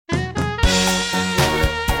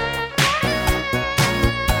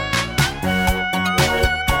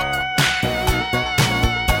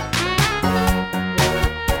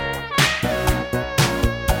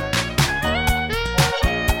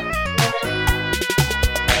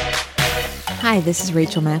Hi, this is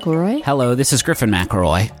Rachel McElroy. Hello, this is Griffin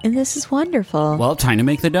McElroy. And this is wonderful. Well, time to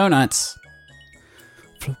make the donuts.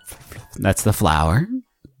 That's the flour.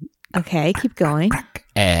 Okay, keep going.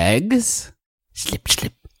 Eggs. Slip,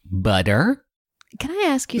 slip. Butter. Can I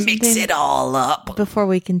ask you something? Mix it all up. Before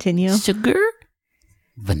we continue. Sugar.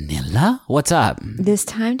 Vanilla. What's up? This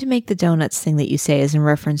time to make the donuts thing that you say is in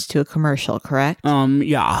reference to a commercial, correct?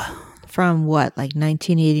 Yeah. From what, like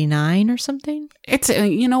 1989 or something? It's,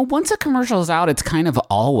 once a commercial's out, it's kind of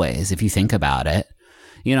always, if you think about it.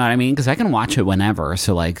 You know what I mean? Because I can watch it whenever.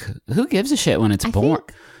 So, like, who gives a shit when it's born?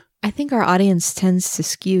 I think our audience tends to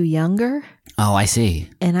skew younger. Oh, I see.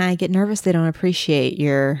 And I get nervous they don't appreciate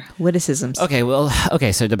your witticisms.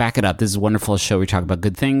 Okay, so to back it up, this is a wonderful show. We talk about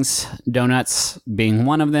good things, donuts being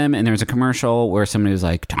one of them. And there's a commercial where somebody was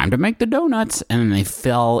like, time to make the donuts. And then they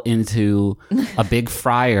fell into a big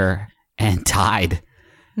fryer and died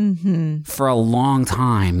for a long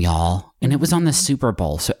time, y'all. And it was on the Super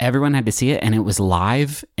Bowl. So everyone had to see it. And it was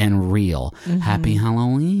live and real. Happy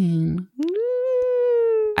Halloween.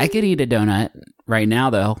 I could eat a donut right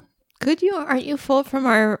now, though. Could you? Aren't you full from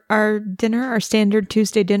our dinner, our standard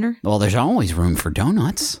Tuesday dinner? Well, there's always room for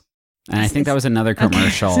donuts. And I think that was another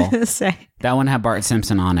commercial. Okay, that one had Bart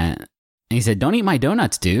Simpson on it. And he said, don't eat my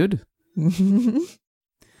donuts, dude.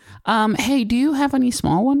 Hey, do you have any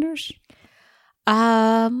small wonders?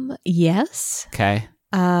 Yes. Okay.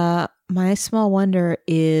 My small wonder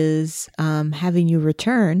is having you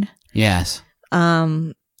return. Yes.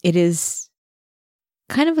 It is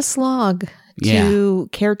kind of a slog to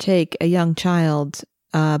caretake a young child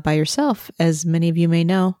by yourself, as many of you may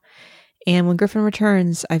know. And when Griffin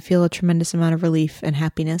returns, I feel a tremendous amount of relief and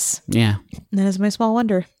happiness. Yeah. And that is my small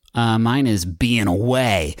wonder. Mine is being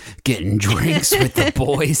away, getting drinks with the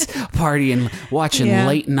boys, partying, watching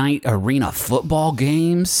late night arena football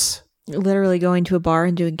games. Literally going to a bar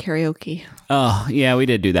and doing karaoke. Oh, yeah, we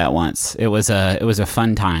did do that once. It was a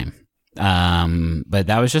fun time. But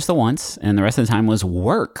that was just the once, and the rest of the time was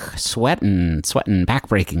work, sweating,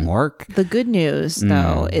 backbreaking work. The good news,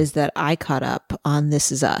 though, is that I caught up on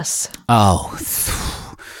This Is Us. Oh,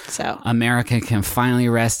 so America can finally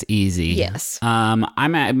rest easy. Yes. I'm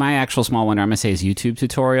at my actual small wonder, I'm gonna say, is YouTube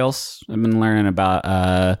tutorials. I've been learning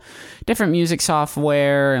about different music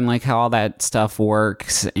software and like how all that stuff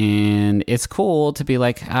works, and it's cool to be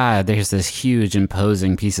like, there's this huge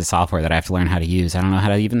imposing piece of software that I have to learn how to use. I don't know how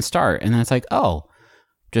to even start. And then it's like,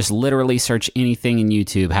 just literally search anything in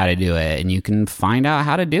YouTube how to do it, and you can find out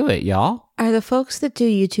how to do it, y'all. Are the folks that do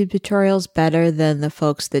YouTube tutorials better than the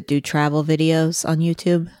folks that do travel videos on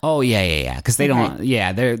YouTube? Oh, yeah. Because they don't,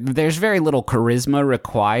 there's very little charisma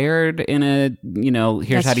required in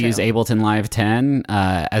here's how to use Ableton Live 10,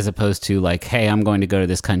 as opposed to like, hey, I'm going to go to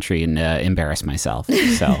this country and embarrass myself.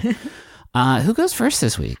 So, who goes first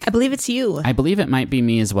this week? I believe it's you. I believe it might be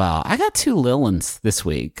me as well. I got two Lilins this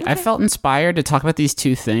week. Okay. I felt inspired to talk about these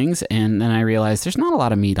two things, and then I realized there's not a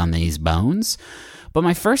lot of meat on these bones. But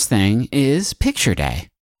my first thing is Picture Day.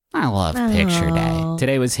 I love Picture Day.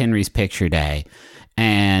 Today was Henry's Picture Day,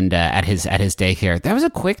 and at his daycare. That was a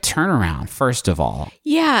quick turnaround, first of all.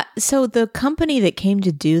 Yeah, so the company that came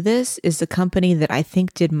to do this is the company that I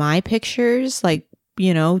think did my pictures, 20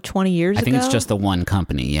 years ago. I think it's just the one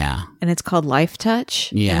company, yeah. And it's called Life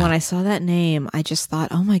Touch. Yeah. And when I saw that name, I just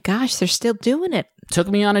thought, oh my gosh, they're still doing it. Took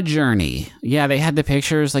me on a journey. Yeah, they had the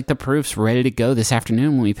pictures, like the proofs, ready to go this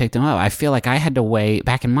afternoon when we picked them up. I feel like I had to wait.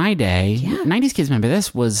 Back in my day, 90s kids remember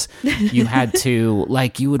this, was you had to,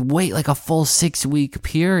 you would wait like a full 6-week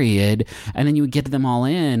period, and then you would get them all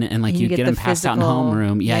in, and you'd get them passed out in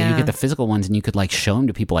homeroom. Yeah, you get the physical ones, and you could show them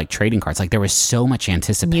to people like trading cards. Like there was so much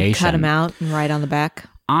anticipation. You cut them out and write on the back.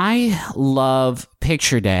 I love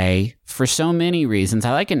Picture Day for so many reasons.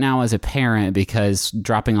 I like it now as a parent because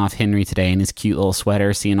dropping off Henry today in his cute little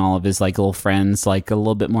sweater, seeing all of his little friends a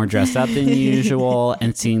little bit more dressed up than usual,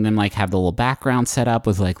 and seeing them have the little background set up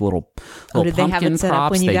with little did pumpkin they have it set props.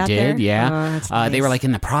 up when you got did, there? yeah. Oh, that's nice. They were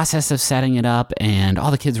in the process of setting it up, and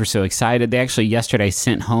all the kids were so excited. They actually yesterday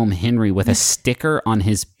sent home Henry with a sticker on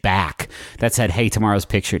his back that said, "Hey, tomorrow's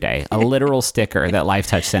Picture Day." A literal sticker that Life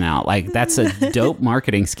Touch sent out. That's a dope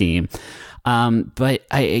marketing scheme. But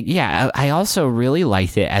I also really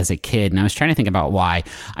liked it as a kid, and I was trying to think about why.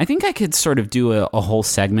 I think I could sort of do a whole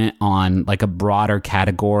segment on a broader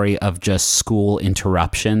category of just school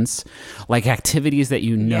interruptions, activities that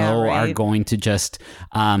are going to just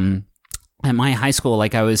at my high school,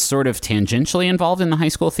 like I was sort of tangentially involved in the high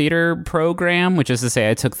school theater program, which is to say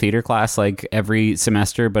I took theater class like every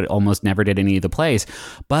semester, but almost never did any of the plays.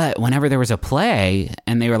 But whenever there was a play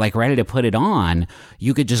and they were like ready to put it on,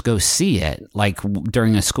 you could just go see it like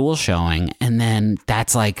during a school showing. And then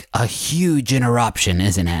that's like a huge interruption,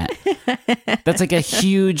 isn't it? That's like a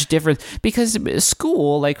huge difference because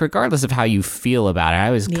school, like regardless of how you feel about it,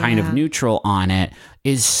 I was kind of neutral on it,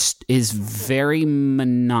 is very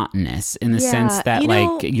monotonous in the sense that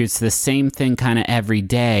like it's the same thing kind of every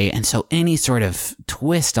day, and so any sort of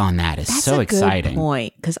twist on that is so exciting. Good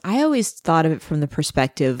point, because I always thought of it from the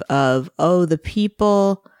perspective of, oh, the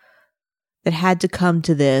people that had to come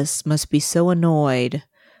to this must be so annoyed.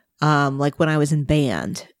 Like when I was in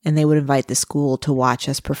band and they would invite the school to watch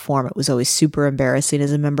us perform, it was always super embarrassing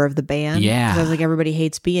as a member of the band. Yeah. Because I was like, everybody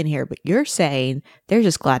hates being here, but you're saying they're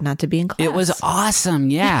just glad not to be in class. It was awesome.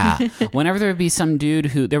 Yeah. Whenever there would be some dude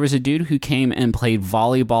there was a dude who came and played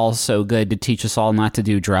volleyball so good to teach us all not to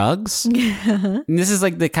do drugs. And this is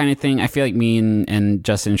like the kind of thing I feel like me and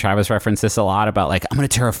Justin and Travis reference this a lot about, like, I'm going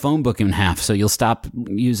to tear a phone book in half so you'll stop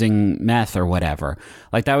using meth or whatever.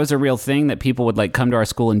 Like that was a real thing that people would like come to our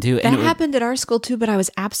school and do. That happened at our school too, but I was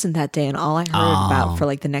absent that day, and all I heard about for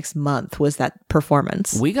like the next month was that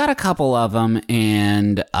performance. We got a couple of them,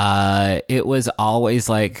 and it was always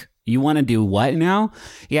like, you want to do what now?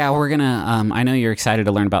 Yeah, we're going to, I know you're excited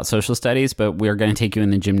to learn about social studies, but we're going to take you in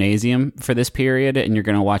the gymnasium for this period, and you're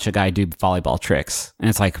going to watch a guy do volleyball tricks. And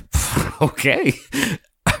it's like, okay.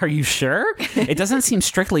 Are you sure? It doesn't seem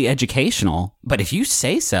strictly educational, but if you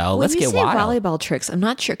say so, let's get wild. Volleyball tricks, I'm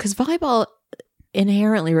not sure, because volleyball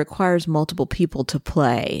inherently requires multiple people to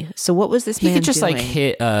play. So what was this man doing? He could just like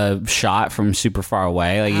hit a shot from super far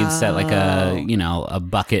away. Like he'd set like a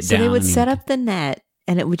bucket down. So they would set up the net,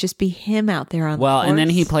 and it would just be him out there on the courts. And then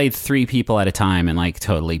he played 3 people at a time and like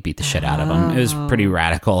totally beat the shit out of them. It was pretty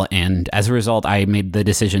radical, and as a result, I made the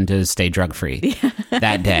decision to stay drug free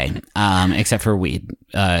that day, except for weed.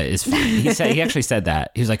 Is fine. He actually said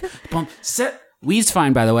that. He was like, weed's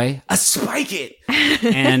fine, by the way. Spike it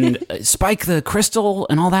and spike the crystal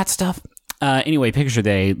and all that stuff. Anyway, picture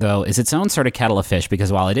day though is its own sort of kettle of fish,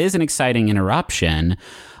 because while it is an exciting interruption,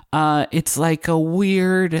 it's like a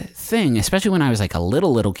weird thing, especially when I was like a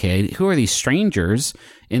little kid. Who are these strangers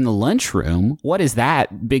in the lunchroom? What is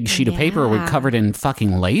that big sheet of paper covered in fucking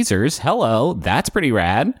lasers? Hello, that's pretty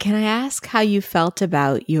rad. Can I ask how you felt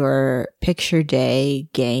about your picture day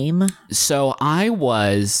game? So I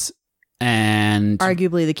was, and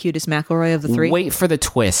arguably the cutest McElroy of the 3. Wait for the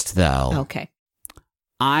twist, though. Okay.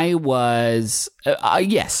 I was,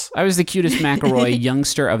 yes, I was the cutest McElroy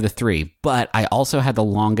youngster of the 3, but I also had the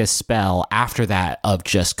longest spell after that of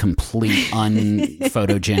just complete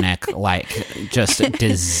unphotogenic, like just a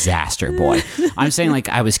disaster boy. I'm saying like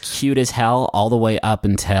I was cute as hell all the way up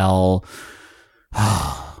until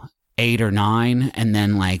 8 or 9, and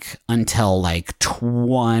then like until like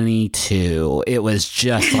 22, it was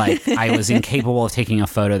just like I was incapable of taking a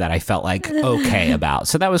photo that I felt like okay about.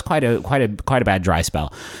 So that was quite a bad dry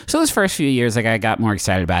spell. So those first few years, like I got more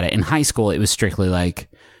excited about it. In high school, it was strictly like,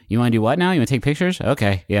 you want to do what now? You want to take pictures?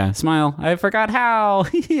 Okay, yeah, smile. I forgot how.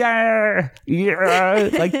 yeah,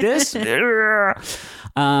 like this.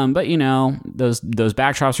 But you know, those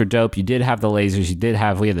backdrops are dope. You did have the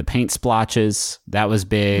lasers. We had the paint splotches. That was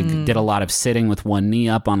big. Did a lot of sitting with one knee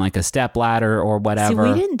up on like a step ladder or whatever.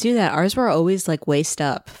 See, we didn't do that. Ours were always like waist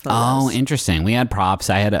up photos. Oh, interesting. We had props.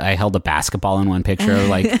 I held a basketball in one picture,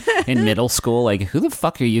 like in middle school. Like, who the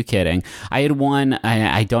fuck are you kidding? I had one.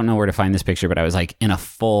 I don't know where to find this picture, but I was like in a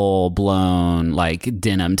full blown like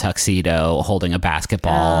denim tuxedo, holding a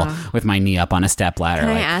basketball with my knee up on a step ladder. Can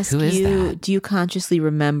like, I ask who is you? that? Do you consciously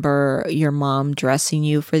remember your mom dressing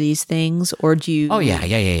you for these things, or do you? Oh yeah.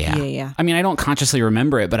 I mean, I don't consciously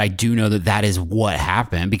remember it, but I do know that is what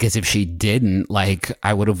happened, because if she didn't, like,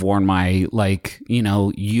 I would have worn my like, you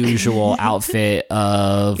know, usual outfit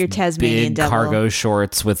of your Tasmanian big devil cargo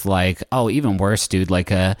shorts with like, even worse, dude, like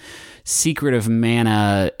a Secret of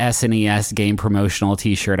Mana SNES game promotional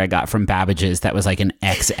t-shirt I got from Babbage's that was like an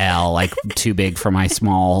XL, like too big for my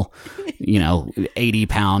small,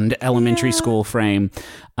 80-pound elementary school frame.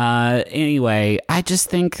 Anyway, I just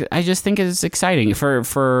think it's exciting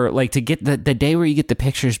for like to get the day where you get the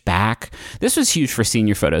pictures back. This was huge for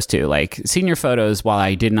senior photos too. Like senior photos, while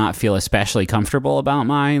I did not feel especially comfortable about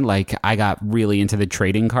mine, like I got really into the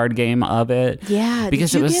trading card game of it. Yeah.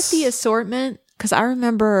 Because did you get the assortment? Because I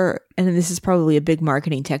remember, and this is probably a big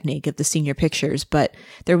marketing technique of the senior pictures, but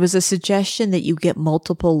there was a suggestion that you get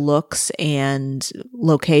multiple looks and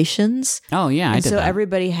locations. Oh yeah, I did so that.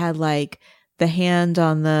 Everybody had like the hand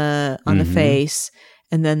on the face,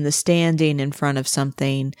 and then the standing in front of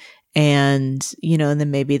something, and and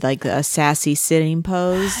then maybe like a sassy sitting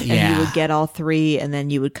pose, and you would get all three, and then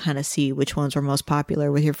you would kind of see which ones were most popular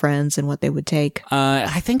with your friends and what they would take.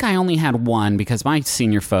 I think I only had one because my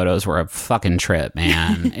senior photos were a fucking trip,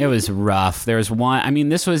 man. It was rough. There was one, I mean,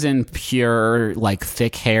 this was in pure like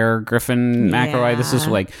thick hair Griffin McElroy. This is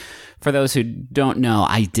like, for those who don't know,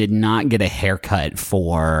 I did not get a haircut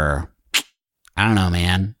for, I don't know,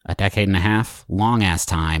 man, a decade and a half, long ass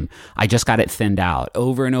time. I just got it thinned out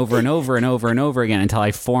over and over and over and over and over again until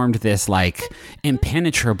I formed this like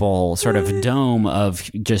impenetrable sort of dome of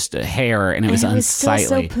just hair, and it was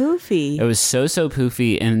unsightly. Still so poofy. It was so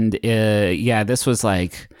poofy, and this was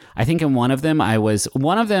like, I think in one of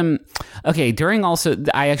them, okay, during also,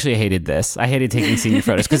 I actually hated this. I hated taking senior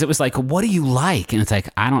photos because it was like, what do you like? And it's like,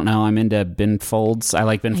 I don't know. I'm into bin folds. I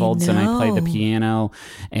like bin folds, and I play the piano.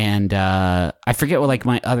 And I forget what like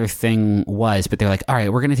my other thing was, but they're like, all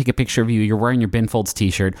right, we're going to take a picture of you. You're wearing your bin folds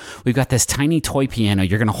t-shirt. We've got this tiny toy piano.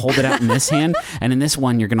 You're going to hold it out in this hand. And in this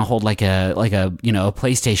one, you're going to hold like a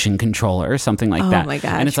PlayStation controller or something like that. Oh my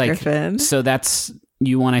gosh, and it's like, Griffin. So that's,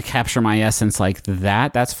 you want to capture my essence like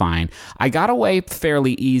that, that's fine. I got away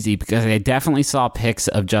fairly easy because I definitely saw pics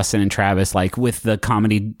of Justin and Travis like with the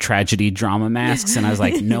comedy, tragedy, drama masks, and I was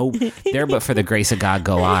like, nope, there but for the grace of God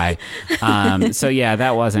go I. So yeah,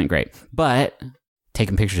 that wasn't great. But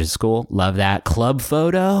taking pictures at school, love that. Club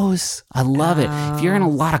photos, I love it. If you're in a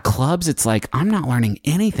lot of clubs, it's like, I'm not learning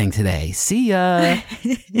anything today. See ya.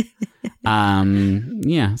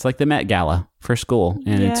 It's like the Met Gala for school,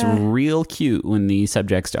 and it's real cute when the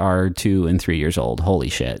subjects are 2 and 3 years old. Holy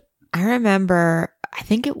shit. I remember, I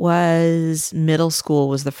think it was middle school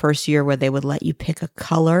was the first year where they would let you pick a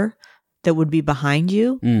color that would be behind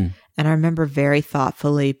you. And I remember very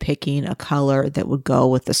thoughtfully picking a color that would go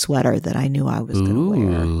with the sweater that I knew I was going to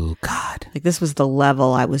wear. Ooh, God. Like this was the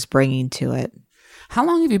level I was bringing to it. How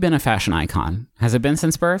long have you been a fashion icon? Has it been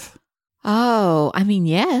since birth? Oh, I mean,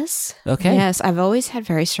 yes. Okay. Yes, I've always had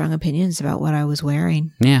very strong opinions about what I was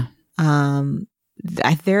wearing. Yeah.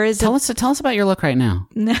 There is tell us about your look right now.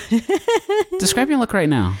 Describe your look right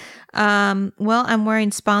now. Well, I'm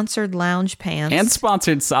wearing sponsored lounge pants and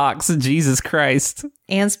sponsored socks. Jesus Christ.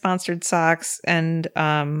 And sponsored socks, and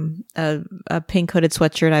a pink hooded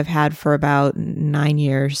sweatshirt I've had for about 9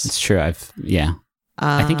 years. It's true. I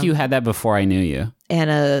think you had that before I knew you. And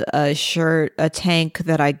a shirt, a tank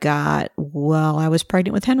that I got while I was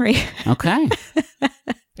pregnant with Henry. Okay.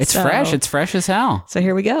 It's fresh. It's fresh as hell. So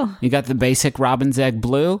here we go. You got the basic robin's egg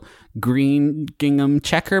blue, green gingham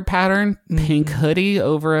checker pattern, pink hoodie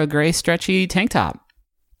over a gray stretchy tank top.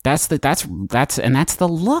 That's the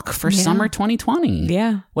look for summer 2020.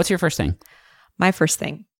 Yeah. What's your first thing? My first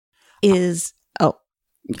thing is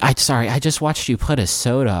I just watched you put a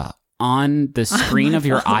soda on the screen of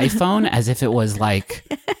your iPhone as if it was like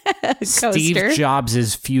Steve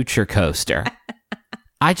Jobs' future coaster.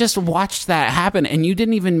 I just watched that happen, and you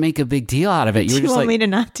didn't even make a big deal out of it. You were just want me to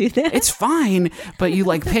not do that? It's fine, but you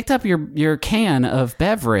like picked up your can of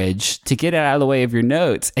beverage to get it out of the way of your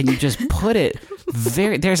notes, and you just put it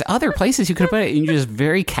there's other places you could put it, and you just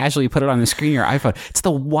very casually put it on the screen of your iPhone. It's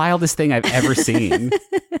the wildest thing I've ever seen.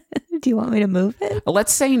 Do you want me to move it?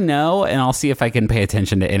 Let's say no, and I'll see if I can pay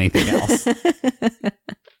attention to anything else.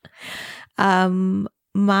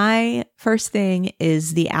 My first thing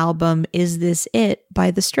is the album Is This It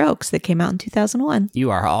by The Strokes that came out in 2001. You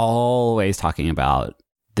are always talking about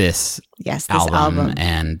this album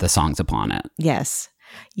and the songs upon it. Yes.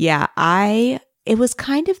 Yeah, it was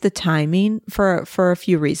kind of the timing for a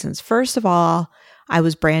few reasons. First of all, I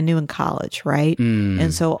was brand new in college, right?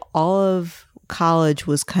 And so all of college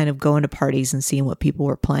was kind of going to parties and seeing what people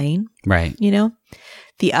were playing. Right. You know?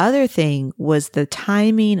 The other thing was the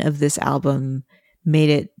timing of this album made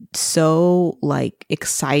it so like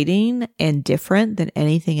exciting and different than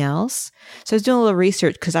anything else. So I was doing a little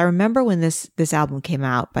research because I remember when this album came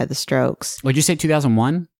out by The Strokes. Would you say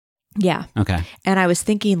 2001? Yeah. Okay. And I was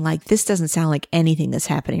thinking like, this doesn't sound like anything that's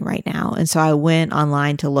happening right now. And so I went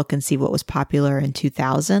online to look and see what was popular in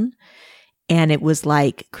 2000. And it was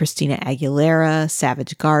like Christina Aguilera,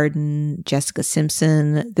 Savage Garden, Jessica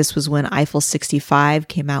Simpson. This was when Eiffel 65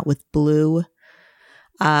 came out with Blue.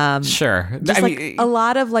 Sure. Just a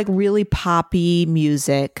lot of like really poppy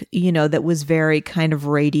music, that was very kind of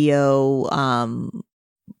radio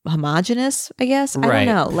homogenous, I guess. I Right.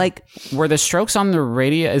 don't know. Like, were the Strokes on the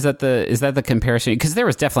radio? Is that the comparison? Because there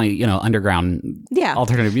was definitely underground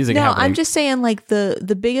alternative music happening. I'm just saying, like,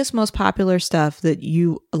 the biggest, most popular stuff that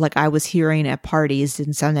I was hearing at parties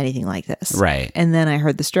didn't sound anything like this. Right. And then I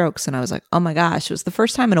heard the Strokes and I was like, oh my gosh, it was the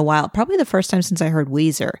first time in a while, probably the first time since I heard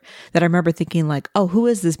Weezer, that I remember thinking like, oh, who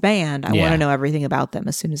is this band? I want to know everything about them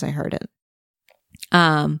as soon as I heard it.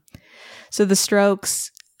 So the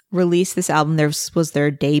Strokes released this album. This was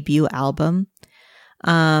their debut album.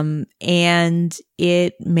 And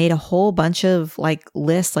it made a whole bunch of like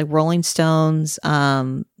lists, like Rolling Stones.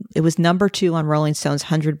 It was number 2 on Rolling Stone's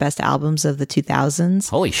 100 best albums of the 2000s.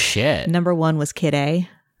 Holy shit. Number 1 was Kid A.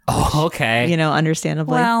 Oh, okay.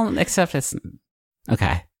 Understandably. Well, except it's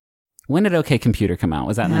okay. When did OK Computer come out?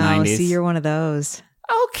 Was that in the 90s? See, you're one of those.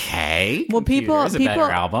 Okay. Well, people is a better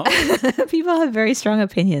album. people have very strong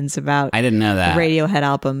opinions about I didn't know that. Radiohead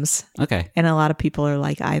albums. Okay. And a lot of people are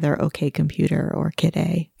like either OK Computer or Kid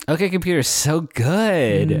A. OK Computer is so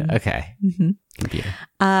good. Okay. Computer.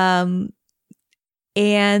 And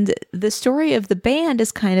the story of the band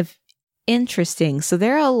is kind of interesting. So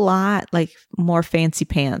they're a lot like more fancy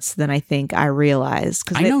pants than I think I realized.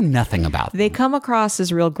 I know nothing about them. They come across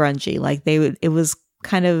as real grungy. Like it was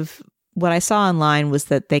kind of, what I saw online was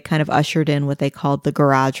that they kind of ushered in what they called the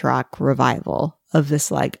garage rock revival of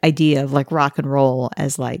this like idea of like rock and roll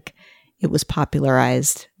as like it was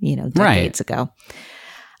popularized, decades ago.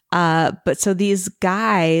 But so these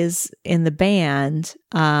guys in the band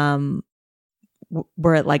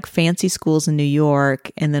were at like fancy schools in New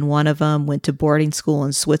York, and then one of them went to boarding school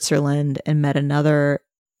in Switzerland and met another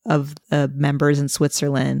of the members in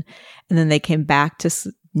Switzerland, and then they came back to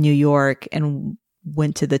New York and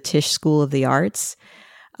went to the Tisch School of the Arts.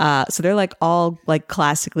 So they're like all like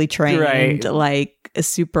classically trained, like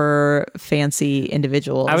super fancy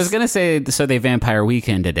individuals. I was going to say, so they Vampire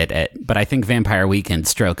Weekended it, but I think Vampire Weekend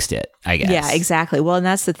Strokes it, I guess. Yeah, exactly. Well, and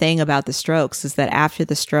that's the thing about the Strokes is that after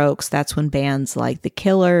the Strokes, that's when bands like the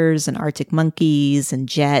Killers and Arctic Monkeys and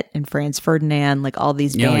Jet and Franz Ferdinand, like all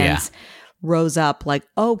these bands rose up like,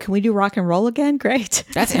 oh, can we do rock and roll again? Great.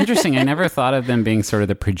 That's interesting. I never thought of them being sort of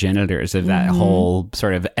the progenitors of that whole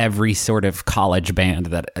sort of every sort of college band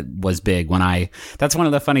that was big that's one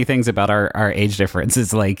of the funny things about our age difference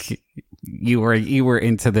is like you were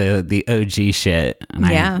into the OG shit and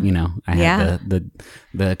I had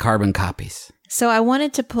the carbon copies. So I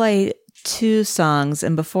wanted to play 2 songs,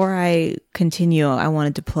 and before I continue, I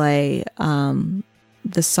wanted to play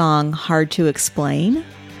the song Hard to Explain.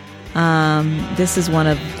 This is one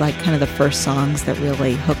of like kind of the first songs that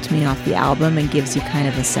really hooked me off the album and gives you kind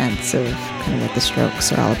of a sense of kind of what the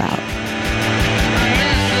Strokes are all about.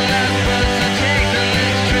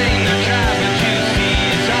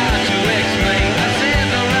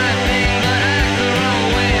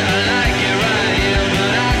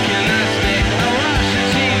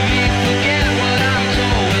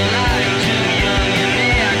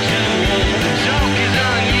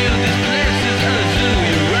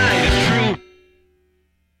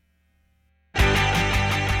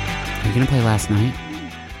 You gonna play Last Night?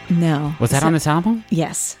 No. Was that on this album?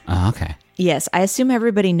 Yes. Oh, okay. Yes. I assume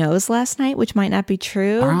everybody knows Last Night, which might not be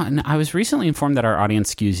true. I was recently informed that our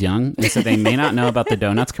audience skews young, and so they may not know about the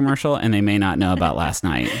Donuts commercial, and they may not know about Last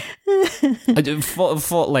Night.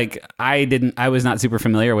 I was not super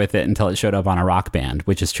familiar with it until it showed up on a Rock Band,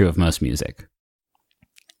 which is true of most music.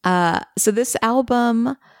 So this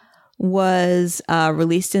album was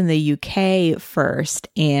released in the UK first,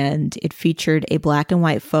 and it featured a black and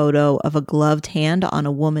white photo of a gloved hand on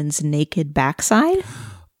a woman's naked backside.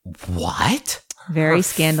 What? Very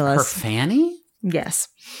scandalous. Her fanny? Yes.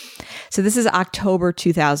 So this is October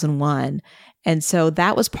 2001. And so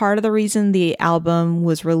that was part of the reason the album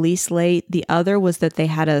was released late. The other was that they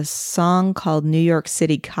had a song called New York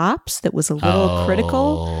City Cops that was a little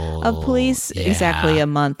critical of police exactly a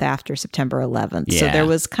month after September 11th. Yeah. So there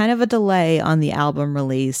was kind of a delay on the album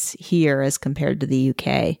release here as compared to the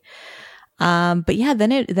UK. But yeah,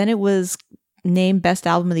 then it was named Best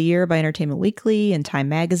Album of the Year by Entertainment Weekly and Time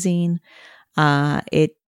Magazine.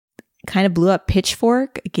 It kind of blew up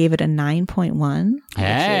Pitchfork. It gave it a 9.1, which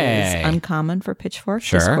is uncommon for Pitchfork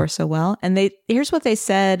to score so well. And here's what they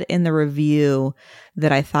said in the review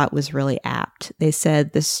that I thought was really apt. They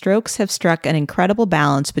said, "The Strokes have struck an incredible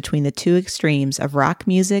balance between the 2 extremes of rock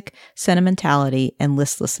music, sentimentality, and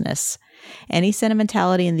listlessness. Any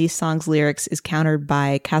sentimentality in these songs' lyrics is countered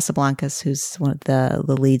by Casablancas, who's one of the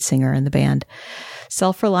lead singer in the band.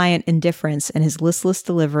 Self-reliant indifference and his listless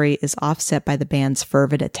delivery is offset by the band's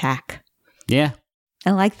fervid attack." Yeah.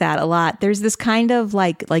 I like that a lot. There's this kind of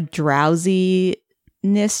like drowsiness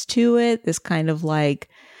to it, this kind of like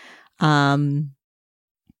I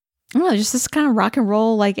don't know, just this kind of rock and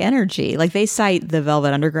roll like energy. Like they cite the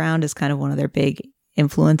Velvet Underground as kind of one of their big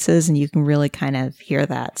influences, and you can really kind of hear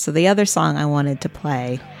that. So the other song I wanted to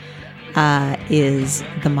play is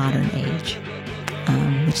The Modern Age,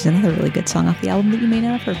 which is another really good song off the album that you may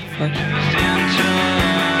not have heard before.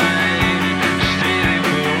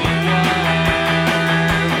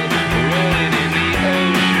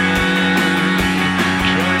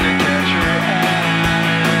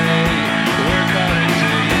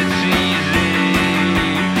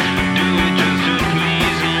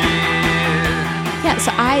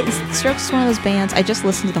 So Strokes is one of those bands. I just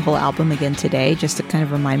listened to the whole album again today just to kind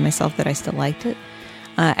of remind myself that I still liked it.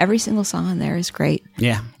 Every single song on there is great.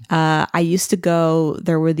 Yeah. I used to go,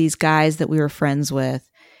 there were these guys that we were friends with,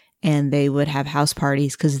 and they would have house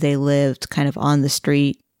parties because they lived kind of on the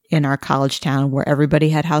street in our college town where everybody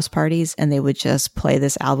had house parties, and they would just play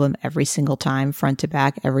this album every single time, front to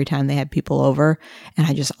back, every time they had people over. And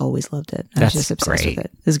I just always loved it. I was just obsessed with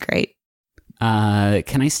it. It was great.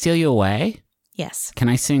 Can I Steal You Away? Yes. Can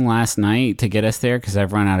I sing Last Night to get us there? Because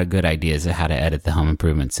I've run out of good ideas of how to edit the Home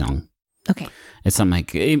Improvement song. Okay. It's something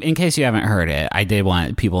like, in case you haven't heard it, I did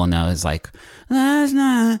want people to know, it's like, last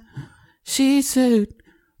night, she said,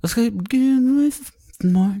 let's get with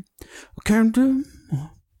more. Can't do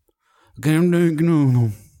more. Can't do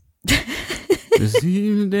no.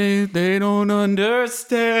 They don't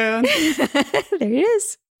understand. There it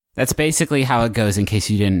is. That's basically how it goes, in case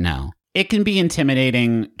you didn't know. It can be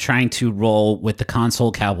intimidating trying to roll with the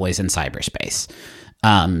console cowboys in cyberspace.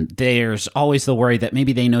 There's always the worry that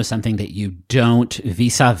maybe they know something that you don't,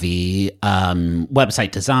 vis-a-vis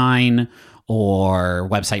website design or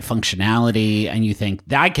website functionality, and you think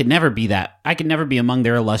that I could never be that. I could never be among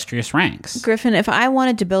their illustrious ranks. Griffin, if I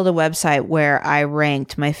wanted to build a website where I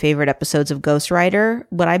ranked my favorite episodes of Ghost Rider,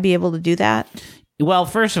 would I be able to do that? Well,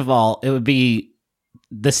 first of all, it would be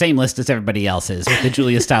the same list as everybody else's with the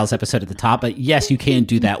Julia Stiles episode at the top. But yes, you can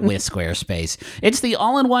do that with Squarespace. It's the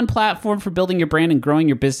all-in-one platform for building your brand and growing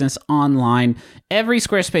your business online. Every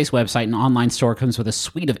Squarespace website and online store comes with a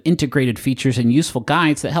suite of integrated features and useful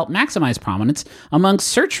guides that help maximize prominence among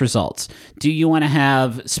search results. Do you want to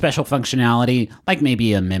have special functionality, like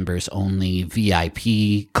maybe a members-only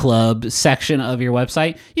VIP club section of your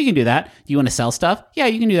website? You can do that. Do you want to sell stuff? Yeah,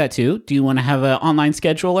 you can do that too. Do you want to have an online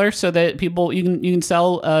scheduler so that people you can sell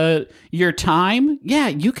your time? Yeah,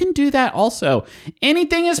 you can do that also.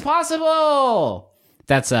 Anything is possible.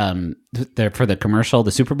 That's there for the commercial,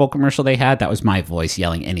 the Super Bowl commercial they had. That was my voice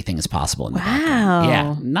yelling anything is possible in the background.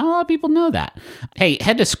 Yeah, not a lot of people know that. Hey,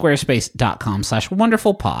 head to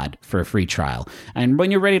squarespace.com/wonderfulpod for a free trial. And when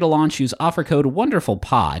you're ready to launch, use offer code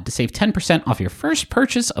WonderfulPod to save 10% off your first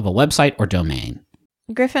purchase of a website or domain.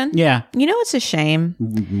 Griffin? Yeah. You know what's a shame?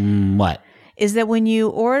 What? Is that when you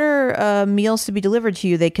order meals to be delivered to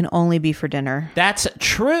you, they can only be for dinner. That's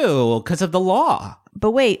true because of the law.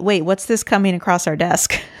 But wait, what's this coming across our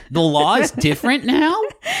desk? The law is different now?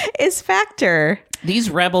 It's Factor.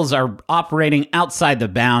 These rebels are operating outside the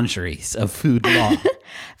boundaries of food law.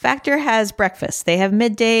 Factor has breakfast. They have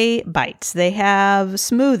midday bites. They have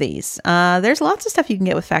smoothies. There's lots of stuff you can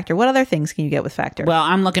get with Factor. What other things can you get with Factor? Well,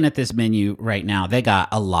 I'm looking at this menu right now. They got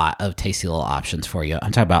a lot of tasty little options for you.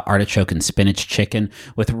 I'm talking about artichoke and spinach chicken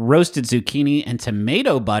with roasted zucchini and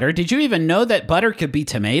tomato butter. Did you even know that butter could be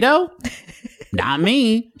tomato? Not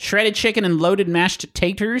me. Shredded chicken and loaded mashed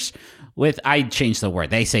taters with, I changed the word.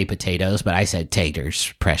 They say potatoes, but I said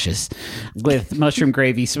taters, precious. With mushroom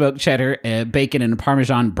gravy, smoked cheddar, bacon, and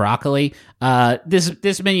Parmesan broccoli.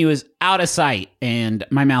 This menu is out of sight, and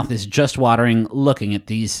my mouth is just watering looking at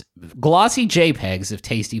these glossy JPEGs of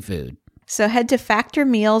tasty food. So head to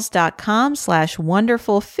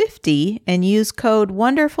factormeals.com/wonderful50 and use code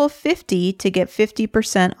wonderful50 to get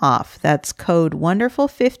 50% off. That's code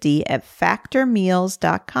wonderful50 at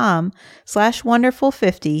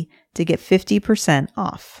factormeals.com/wonderful50 to get 50%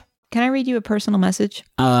 off. Can I read you a personal message?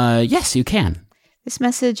 Yes, you can. This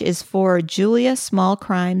message is for Julia Small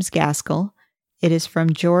Crimes Gaskell. It is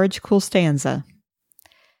from George Coolstanza.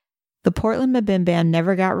 The Portland Mabim Band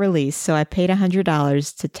never got released, so I paid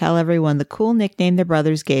 $100 to tell everyone the cool nickname their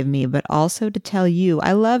brothers gave me, but also to tell you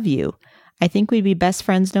I love you. I think we'd be best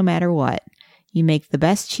friends no matter what. You make the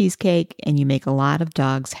best cheesecake, and you make a lot of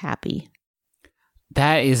dogs happy.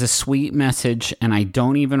 That is a sweet message, and I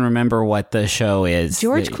don't even remember what the show is.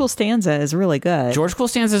 George Coolstanza is really good. George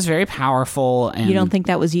Coolstanza is very powerful. And you don't think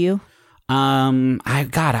that was you? I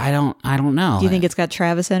don't know. Do you think it's got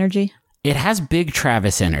Travis energy? It has big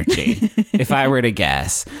Travis energy, if I were to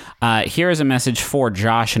guess. Here is a message for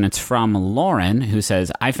Josh, and it's from Lauren, who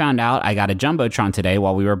says, I found out I got a Jumbotron today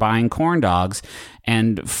while we were buying corn dogs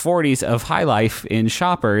and 40s of High Life in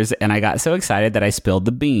Shoppers, and I got so excited that I spilled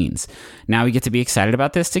the beans. Now we get to be excited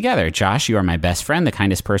about this together. Josh, you are my best friend, the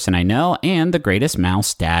kindest person I know, and the greatest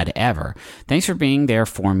mouse dad ever. Thanks for being there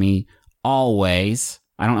for me always.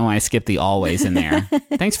 I don't know why I skipped the always in there.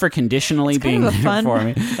 Thanks for conditionally being there for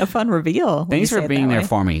me. A fun reveal. Thanks for being there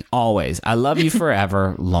for me, always. I love you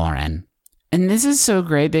forever, Lauren. And this is so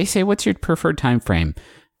great. They say, what's your preferred time frame?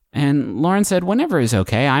 And Lauren said, whenever is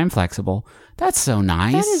okay. I'm flexible. That's so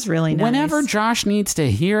nice. That is really nice. Whenever Josh needs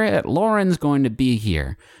to hear it, Lauren's going to be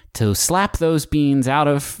here to slap those beans out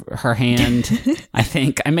of her hand. I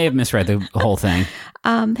think I may have misread the whole thing.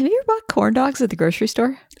 Have you ever bought corn dogs at the grocery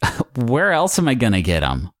store? Where else am I going to get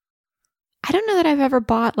them? I don't know that I've ever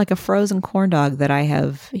bought like a frozen corn dog that I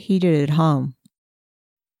have heated at home.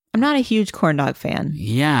 I'm not a huge corn dog fan.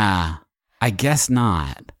 Yeah, I guess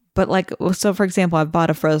not. But like, so for example, I've bought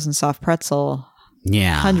a frozen soft pretzel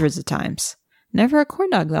hundreds of times. Never a corn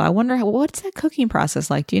dog, though. I wonder, what's that cooking process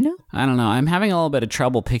like? Do you know? I don't know. I'm having a little bit of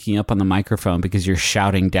trouble picking up on the microphone because you're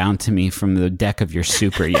shouting down to me from the deck of your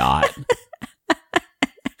super yacht.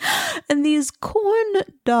 And these corn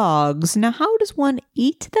dogs, now how does one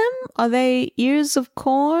eat them? Are they ears of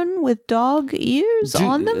corn with dog ears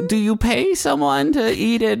on them? Do you pay someone to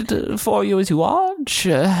eat it for you as you watch?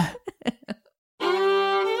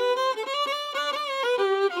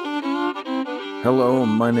 Hello,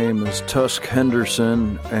 my name is Tusk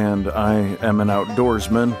Henderson, and I am an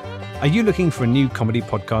outdoorsman. Are you looking for a new comedy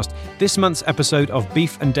podcast? This month's episode of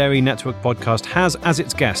Beef and Dairy Network podcast has as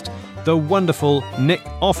its guest the wonderful Nick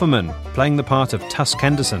Offerman, playing the part of Tusk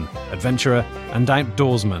Henderson, adventurer and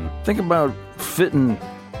outdoorsman. Think about fitting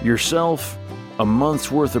yourself, a month's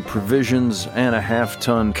worth of provisions, and a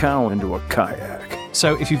half-ton cow into a kayak.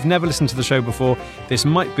 So if you've never listened to the show before, this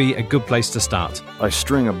might be a good place to start. I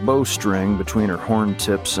string a bowstring between her horn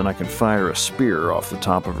tips, and I can fire a spear off the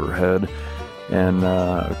top of her head,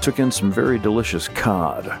 and took in some very delicious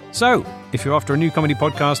cod. So, if you're after a new comedy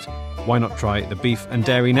podcast, why not try the Beef and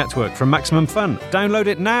Dairy Network from Maximum Fun? Download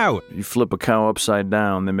it now! You flip a cow upside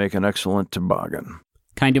down, they make an excellent toboggan.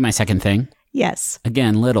 Can I do my second thing? Yes.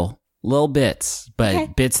 Again, little bits,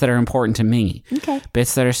 but bits that are important to me. Okay.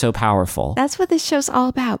 Bits that are so powerful. That's what this show's all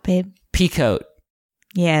about, babe. Peacoat.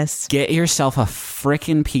 Yes. Get yourself a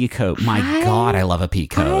freaking peacoat. My God, I love a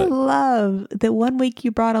peacoat. I love that one week you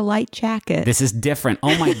brought a light jacket. This is different.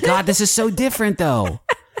 Oh my God, this is so different though.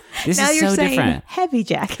 This now is you're so saying different. Heavy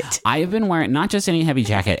jacket. I have been wearing not just any heavy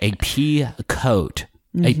jacket, a pea coat.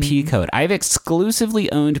 A pea coat. I've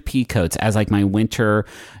exclusively owned pea coats as like my winter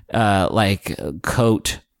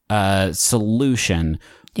coat solution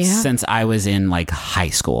since I was in like high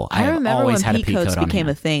school. I remember always when had a pea pea coats coat on became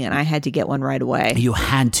me. a thing, and I had to get one right away. You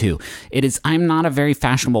had to. I'm not a very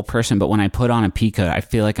fashionable person, but when I put on a pea coat, I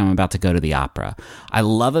feel like I'm about to go to the opera. I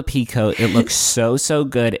love a pea coat. It looks so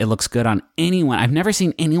good. It looks good on anyone. I've never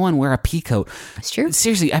seen anyone wear a pea coat. It's true.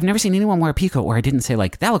 Seriously, I've never seen anyone wear a pea coat where I didn't say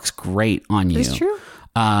like, that looks great on you. It's true.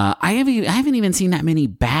 I haven't even seen that many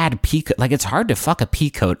bad peacoat. Like it's hard to fuck a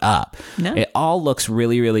peacoat up. No. It all looks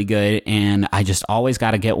really good, and I just always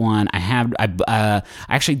got to get one. I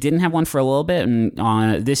actually didn't have one for a little bit,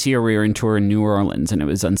 and this year we were in tour in New Orleans, and it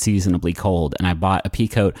was unseasonably cold, and I bought a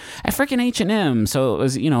peacoat at freaking H&M. So it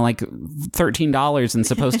was like $13 and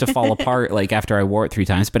supposed to fall apart like after I wore it 3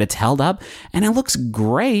 times, but it's held up and it looks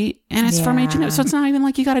great, and it's from H&M, so it's not even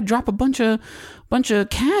like you got to drop a bunch of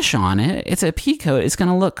cash on it. It's a peacoat. It's going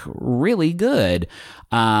to look really good.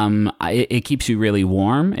 It keeps you really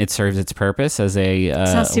warm. It serves its purpose as it's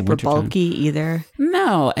not super bulky either.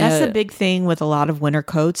 No. That's the big thing with a lot of winter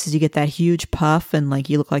coats is you get that huge puff and like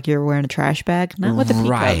you look like you're wearing a trash bag. Not with the peacoat.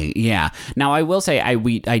 Right, yeah. Now, I will say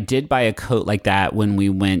I did buy a coat like that when we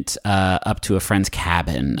went up to a friend's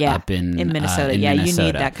cabin up in Minnesota. in Minnesota. Minnesota. You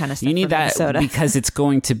need that kind of stuff. You need that Minnesota. because it's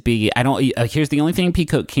going to be, here's the only thing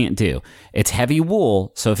peacoat can't do. It's heavy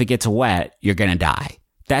wool, so if it gets wet, you're going to die.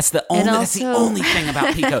 That's the only thing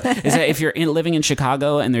about peacoat is that if you're living in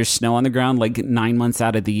Chicago and there's snow on the ground like 9 months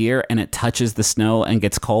out of the year and it touches the snow and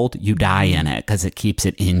gets cold, you die in it because it keeps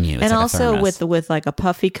it in you. It's and like also with like a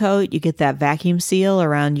puffy coat, you get that vacuum seal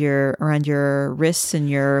around your wrists and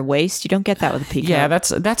your waist. You don't get that with a peacoat. Yeah,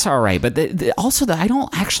 that's all right. But also I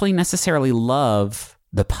don't actually necessarily love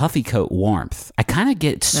the puffy coat warmth. I kind of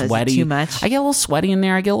get sweaty. Too much? I get a little sweaty in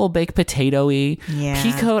there. I get a little baked potato-y. Yeah.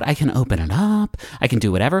 Pea coat, I can open it up. I can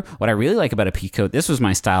do whatever. What I really like about a pea coat, this was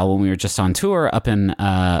my style when we were just on tour up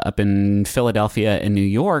in Philadelphia and New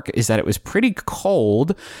York, is that it was pretty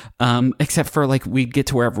cold, except for like we'd get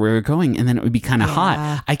to wherever we were going and then it would be kind of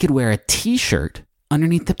hot. I could wear a t-shirt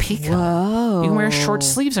underneath the pea coat. Whoa. You can wear short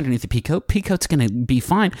sleeves underneath the pea coat. Pea coat's going to be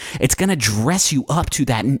fine. It's going to dress you up to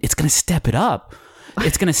that, and it's going to step it up.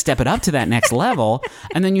 It's going to step it up to that next level,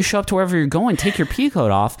 and then you show up to wherever you're going, take your pea coat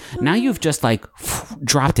off. Now you've just like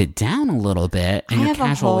dropped it down a little bit, and you're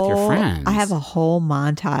casual with your friends. I have a whole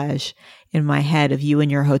montage in my head of you in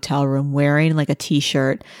your hotel room wearing like a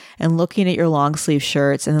t-shirt and looking at your long sleeve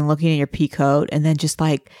shirts and then looking at your pea coat and then just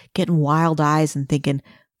like getting wild eyes and thinking,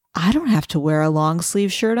 I don't have to wear a long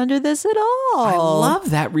sleeve shirt under this at all. I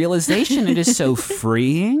love that realization. It is so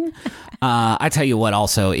freeing. I tell you what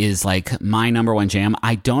also is like my number one jam.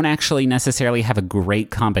 I don't actually necessarily have a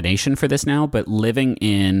great combination for this now, but living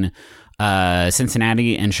in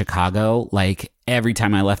Cincinnati and Chicago, like every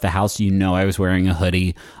time I left the house, I was wearing a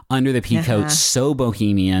hoodie under the pea coat, so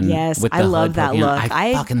bohemian. Yes, with the I love that look.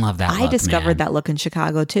 I fucking love that look. I discovered that look in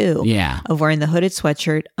Chicago too. Yeah. Of wearing the hooded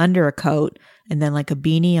sweatshirt under a coat and then like a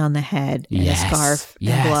beanie on the head and a scarf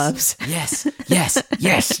and gloves. Yes.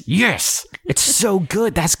 It's so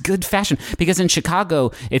good. That's good fashion. Because in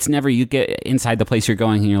Chicago, it's never you get inside the place you're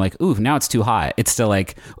going and you're like, ooh, now it's too hot. It's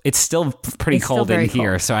still pretty cold in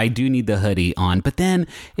here. So I do need the hoodie on. But then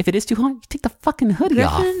if it is too hot, you take the fucking hoodie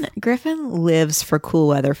off. Griffin lives for cool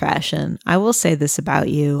weather fashion. I will say this about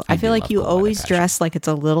you. I feel like you always dress like it's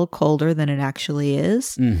a little colder than it actually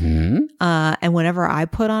is. Mm-hmm. And whenever I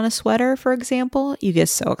put on a sweater, for example, you get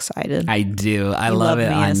so excited. I do. I love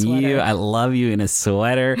it on you. I love you in a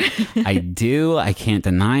sweater. I do. I can't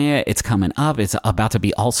deny it. It's coming up. It's about to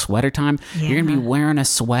be all sweater time. Yeah. You're going to be wearing a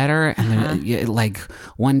sweater and then, like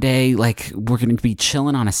one day, like we're going to be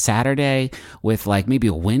chilling on a Saturday with like maybe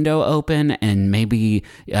a window open and maybe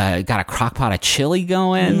got a crock pot of chili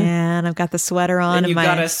going. Yeah, and I've got the sweater on. And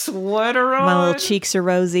got a sweater on. My little cheeks are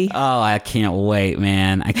rosy. Oh, I can't wait,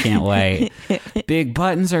 man. I can't wait. Big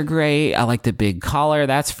buttons are great. I like the big collar.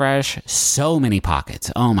 That's fresh. So many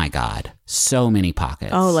pockets. Oh my God. So many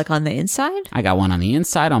pockets. Oh, like on the inside? I got one on the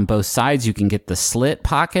inside. On both sides, you can get the slit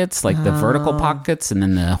pockets, like the vertical pockets, and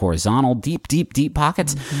then the horizontal, deep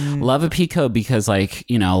pockets. Mm-hmm. Love a pea coat because, like,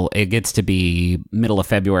 it gets to be middle of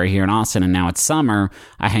February here in Austin, and now it's summer.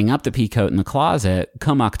 I hang up the pea coat in the closet.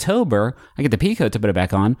 Come October, I get the pea coat to put it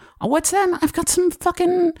back on. Oh, what's that? I've got some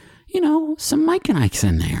fucking... some Mike and Ike's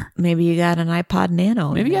in there. Maybe you got an iPod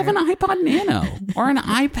Nano. Maybe you have an iPod Nano or an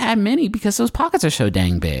iPad Mini because those pockets are so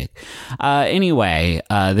dang big. Anyway,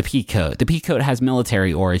 the pea coat. The pea coat has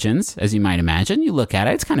military origins, as you might imagine. You look at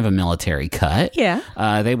it, it's kind of a military cut. Yeah.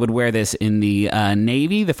 They would wear this in the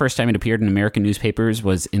Navy. The first time it appeared in American newspapers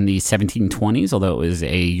was in the 1720s, although it was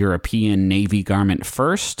a European Navy garment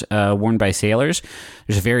first, worn by sailors.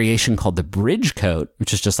 There's a variation called the bridge coat,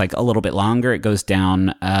 which is just like a little bit longer. It goes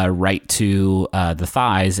down right to the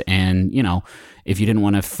thighs, and if you didn't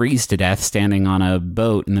want to freeze to death standing on a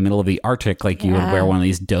boat in the middle of the Arctic, like you would wear one of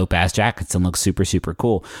these dope ass jackets and look super, super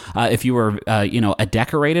cool. If you were a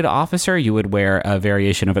decorated officer, you would wear a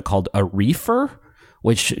variation of it called a reefer,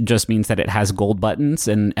 which just means that it has gold buttons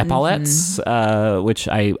and epaulettes, which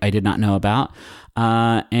I did not know about.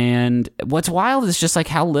 And what's wild is just like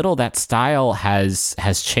how little that style has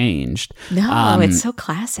changed. No, it's so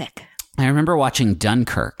classic. I remember watching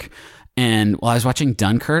Dunkirk, and while I was watching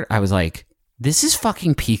Dunkirk, I was like, this is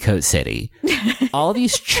fucking Peacoat City. All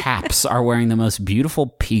these chaps are wearing the most beautiful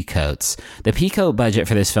peacoats. The peacoat budget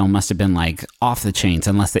for this film must have been like off the chains,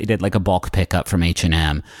 unless they did like a bulk pickup from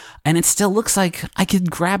H&M. And it still looks like I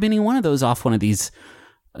could grab any one of those off one of these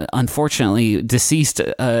unfortunately deceased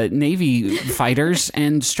Navy fighters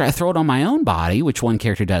and throw it on my own body, which one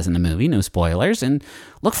character does in the movie, no spoilers, and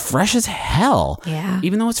look fresh as hell. Yeah.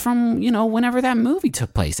 Even though it's from, whenever that movie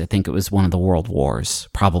took place. I think it was one of the world wars,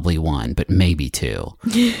 probably one, but maybe two.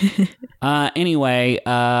 Anyway,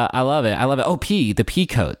 I love it. Oh, the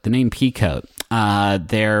Peacoat, the name Peacoat.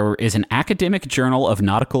 There is an academic journal of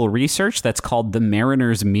nautical research that's called the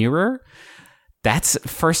Mariner's Mirror. That's,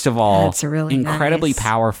 first of all, that's really incredibly nice.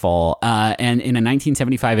 Powerful. And in a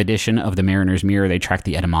 1975 edition of the Mariner's Mirror, they tracked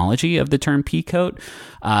the etymology of the term peacoat.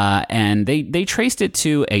 And they traced it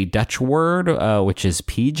to a Dutch word, which is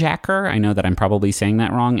peejacker. I know that I'm probably saying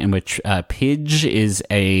that wrong, in which pidge is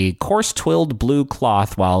a coarse twilled blue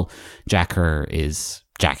cloth, while jacker is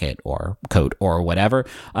jacket or coat or whatever.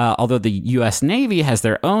 Although the U.S. Navy has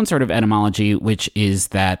their own sort of etymology, which is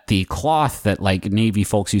that the cloth that like Navy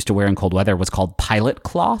folks used to wear in cold weather was called pilot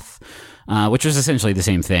cloth, which was essentially the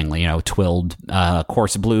same thing, twilled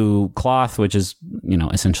coarse blue cloth, which is,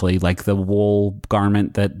 essentially like the wool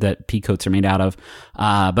garment that pea coats are made out of.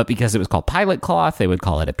 But because it was called pilot cloth, they would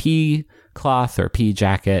call it a pea cloth or pea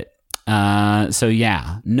jacket. So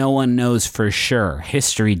yeah, no one knows for sure.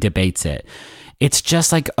 History debates it. It's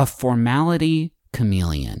just like a formality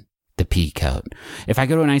chameleon, the pea coat. If I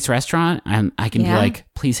go to a nice restaurant, I can be like,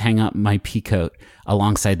 please hang up my pea coat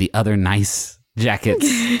alongside the other nice jackets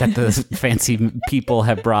that the fancy people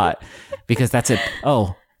have brought, because that's a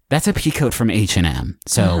pea coat from H&M.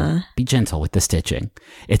 So be gentle with the stitching.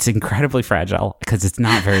 It's incredibly fragile because it's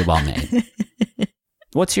not very well made.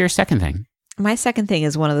 What's your second thing? My second thing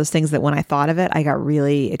is one of those things that when I thought of it, I got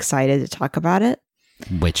really excited to talk about it.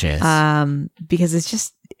 Which is?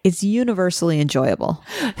 Because it's universally enjoyable.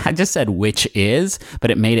 I just said which is,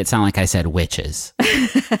 but it made it sound like I said witches.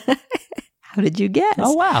 How did you guess?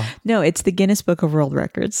 Oh, wow. No, it's the Guinness Book of World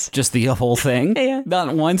Records. Just the whole thing? Yeah.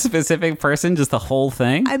 Not one specific person, just the whole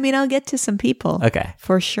thing? I mean, I'll get to some people. Okay.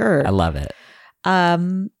 For sure. I love it.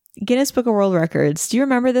 Guinness Book of World Records. Do you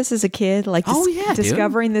remember this as a kid? Like dude.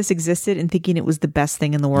 Discovering this existed and thinking it was the best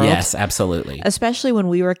thing in the world? Yes, absolutely. Especially when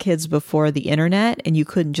we were kids before the internet and you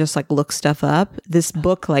couldn't just like look stuff up. This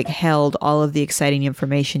book like held all of the exciting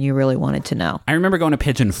information you really wanted to know. I remember going to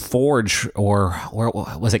Pigeon Forge or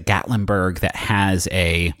was it Gatlinburg that has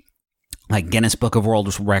a like Guinness Book of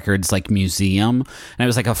World Records like museum, and it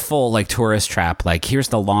was like a full like tourist trap, like here's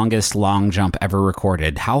the longest long jump ever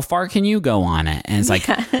recorded, how far can you go on it? And it's like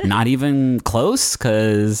not even close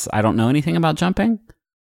because I don't know anything about jumping.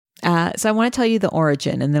 So I want to tell you the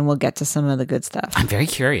origin and then we'll get to some of the good stuff. I'm very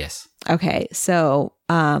curious. Okay, so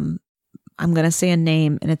I'm going to say a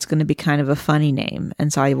name and it's going to be kind of a funny name,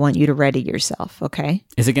 and so I want you to ready yourself, okay?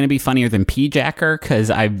 Is it going to be funnier than Pea Jacker? Because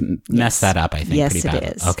I messed that up, I think. Yes, pretty it badly.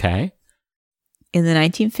 is. Okay. In the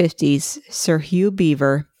 1950s, Sir Hugh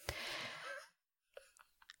Beaver.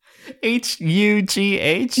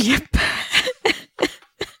 H-U-G-H? Yep. I'm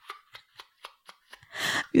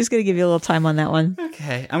just going to give you a little time on that one.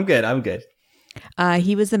 Okay. I'm good.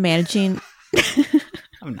 He was the managing...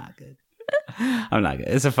 I'm not good.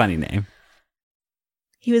 It's a funny name.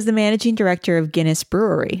 He was the managing director of Guinness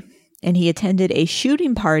Brewery, and he attended a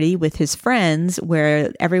shooting party with his friends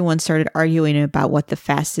where everyone started arguing about what the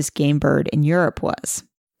fastest game bird in Europe was.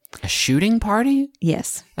 A shooting party?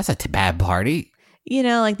 Yes. That's a bad party.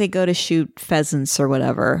 Like they go to shoot pheasants or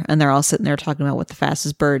whatever, and they're all sitting there talking about what the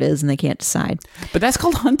fastest bird is, and they can't decide. But that's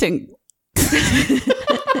called hunting.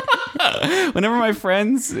 Whenever my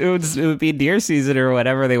friends, it would be deer season or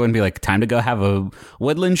whatever, they wouldn't be like, time to go have a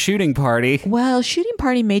woodland shooting party. Well, shooting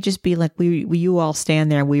party may just be like you all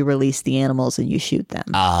stand there and we release the animals and you shoot them.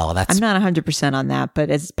 Oh, that's... I'm not 100% on that, but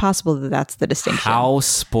it's possible that that's the distinction. How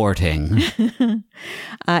sporting. In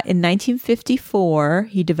 1954,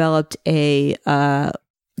 he developed a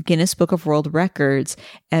Guinness Book of World Records,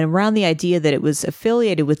 and around the idea that it was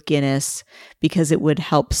affiliated with Guinness because it would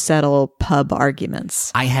help settle pub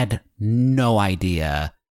arguments. I had no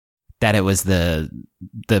idea that it was the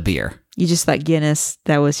beer. You just thought Guinness,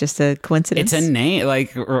 that was just a coincidence? It's a name,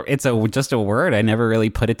 or it's just a word. I never really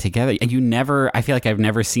put it together. And I feel like I've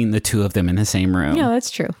never seen the two of them in the same room. No, that's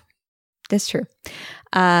true. That's true.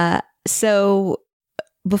 So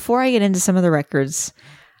before I get into some of the records,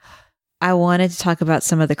 I wanted to talk about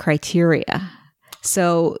some of the criteria.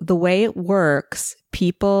 So the way it works,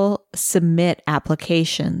 people submit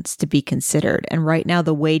applications to be considered. And right now,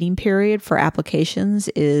 the waiting period for applications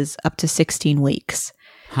is up to 16 weeks.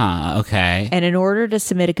 Huh, okay. And in order to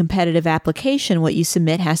submit a competitive application, what you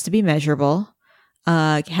submit has to be measurable.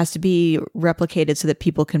 It has to be replicated so that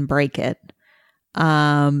people can break it,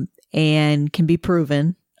 and can be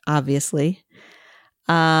proven, obviously.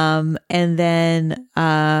 And then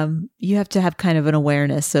you have to have kind of an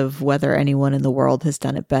awareness of whether anyone in the world has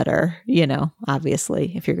done it better,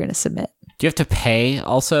 obviously, if you're going to submit. Do you have to pay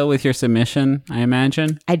also with your submission, I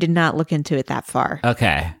imagine? I did not look into it that far.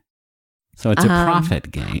 Okay. So it's a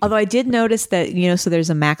profit gain. Although I did notice that, so there's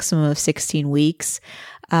a maximum of 16 weeks.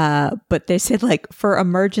 But they said for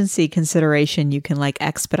emergency consideration, you can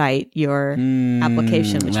expedite your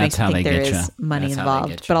application, which makes me think there is money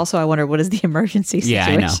involved. But also I wonder, what is the emergency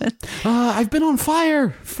situation? Yeah, I know. I've been on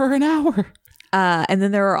fire for an hour. And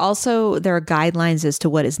then there are guidelines as to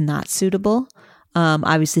what is not suitable.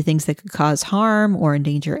 Obviously things that could cause harm or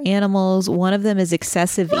endanger animals. One of them is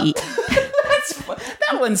excessive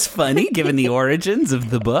That one's funny, given the origins of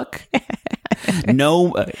the book.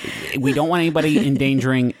 No, we don't want anybody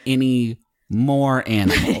endangering any more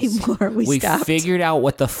animals. We stopped. Figured out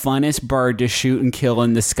what the funnest bird to shoot and kill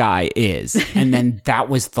in the sky is. And then that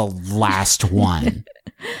was the last one.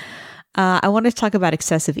 I want to talk about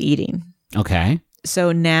excessive eating. Okay.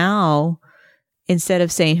 So now, instead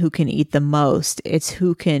of saying who can eat the most, it's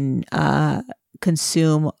who can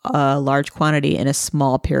consume a large quantity in a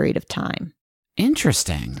small period of time.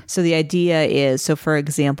 Interesting. So the idea is, so for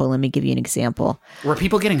example, let me give you an example. Were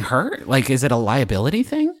people getting hurt? Like, is it a liability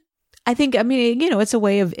thing? I think, it's a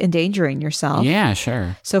way of endangering yourself. Yeah,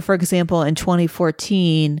 sure. So for example, in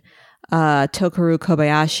 2014, Tokaru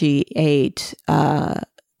Kobayashi ate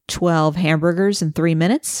 12 hamburgers in 3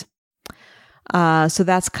 minutes. So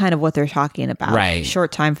that's kind of what they're talking about. Right.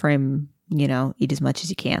 Short time frame, eat as much as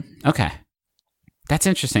you can. Okay. That's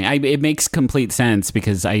interesting. It makes complete sense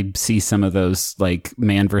because I see some of those like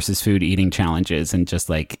man versus food eating challenges, and just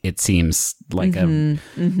like it seems like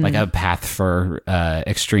like a path for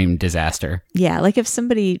extreme disaster. Yeah, like if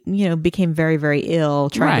somebody became very, very ill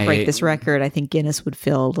trying to break this record, I think Guinness would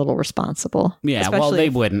feel a little responsible. Yeah, well, they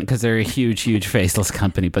wouldn't because they're a huge, huge faceless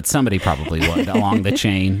company, but somebody probably would along the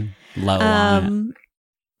chain, low on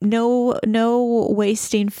it. No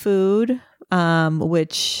wasting food.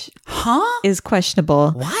 Which is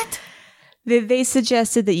questionable. What? They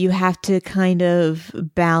suggested that you have to kind of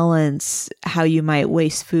balance how you might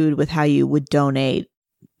waste food with how you would donate,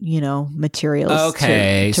 materials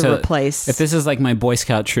to replace. If this is like my Boy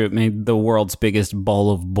Scout troop made the world's biggest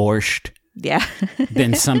bowl of borscht, yeah,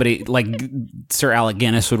 then somebody like Sir Alec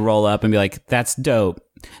Guinness would roll up and be like, "That's dope.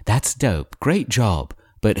 That's dope. Great job.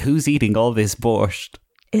 But who's eating all this borscht?"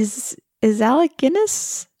 Is Alec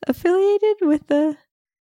Guinness affiliated with the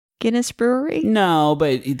Guinness Brewery? No,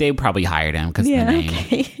 but they probably hired him because of the name.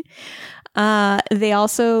 Okay. They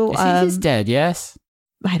also... He's dead, yes?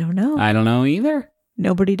 I don't know. I don't know either.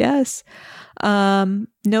 Nobody does.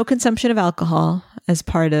 No consumption of alcohol as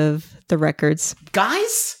part of the records.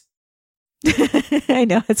 Guys? I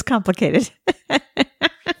know, it's complicated.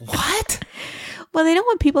 What? Well, they don't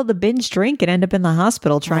want people to binge drink and end up in the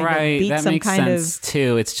hospital trying to beat some kind of... Right, that makes sense,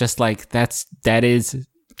 too. It's just like, that is...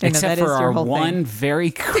 Except for our one very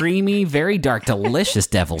creamy, very dark, delicious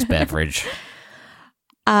devil's beverage.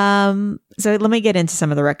 So let me get into some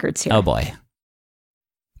of the records here. Oh, boy.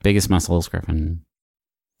 Biggest muscles, Griffin.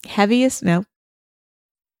 Heaviest? No.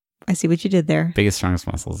 I see what you did there. Biggest, strongest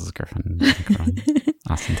muscles is Griffin.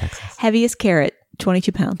 Austin, Texas. Heaviest carrot,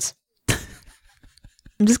 22 pounds.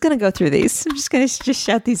 I'm just going to go through these. I'm just going to just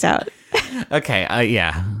shout these out. Okay,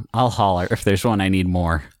 yeah. I'll holler if there's one I need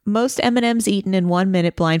more. Most M&Ms eaten in 1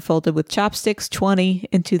 minute blindfolded with chopsticks, 20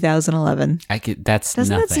 in 2011.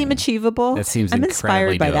 Doesn't that seem achievable? That seems I'm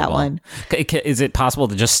inspired by that one. Is it possible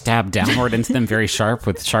to just stab downward into them very sharp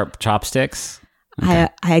with sharp chopsticks? Okay.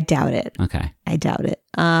 I doubt it. Okay. I doubt it.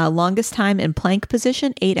 Longest time in plank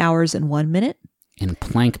position, 8 hours and 1 minute. In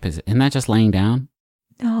plank position? Isn't that just laying down?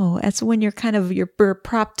 No, that's when you're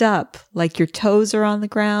propped up, like your toes are on the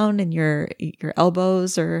ground and your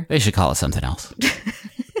elbows are... They should call it something else.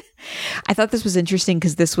 I thought this was interesting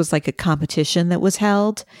because this was like a competition that was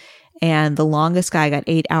held, and the longest guy got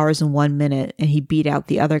 8 hours and 1 minute, and he beat out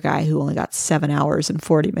the other guy who only got 7 hours and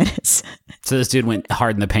 40 minutes. So this dude went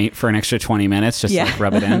hard in the paint for an extra 20 minutes just to like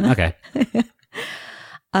rub it in? Okay.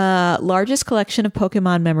 Largest collection of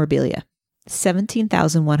Pokemon memorabilia,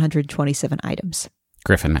 17,127 items.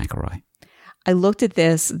 Griffin McElroy. I looked at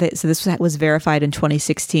this. So this was verified in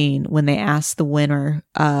 2016 when they asked the winner,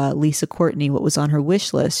 Lisa Courtney, what was on her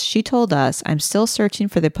wish list. She told us, "I'm still searching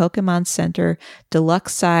for the Pokemon Center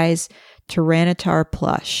deluxe size Tyranitar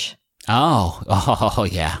plush." Oh,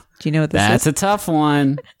 yeah. Do you know what this is? That's a tough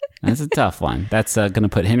one. That's a tough one. That's going to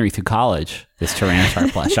put Henry through college, this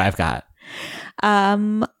Tyranitar plush I've got.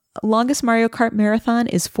 Longest Mario Kart marathon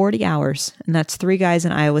is 40 hours, and that's 3 guys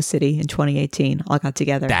in Iowa City in 2018 all got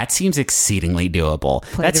together. That seems exceedingly doable.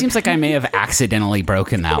 That seems like I may have accidentally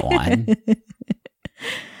broken that one.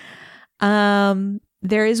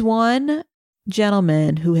 There is one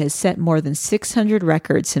gentleman who has set more than 600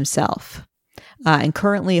 records himself, and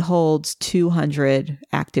currently holds 200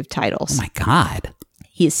 active titles. Oh my God.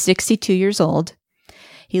 He is 62 years old.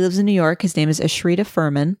 He lives in New York. His name is Ashrita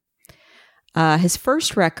Furman. His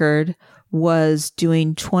first record was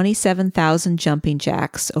doing 27,000 jumping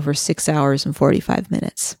jacks over 6 hours and 45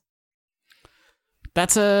 minutes.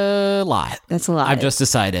 That's a lot. That's a lot. I've just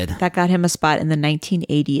decided. That got him a spot in the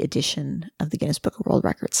 1980 edition of the Guinness Book of World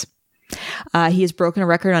Records. He has broken a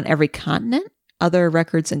record on every continent. Other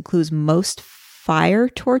records include most fire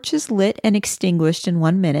torches lit and extinguished in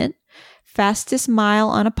 1 minute, fastest mile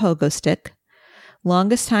on a pogo stick,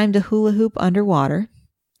 Longest time to hula hoop underwater.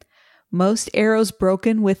 Most arrows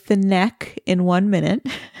broken with the neck in 1 minute.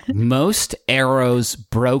 Most arrows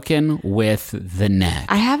broken with the neck.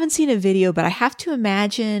 I haven't seen a video, but I have to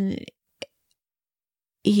imagine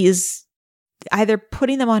he's either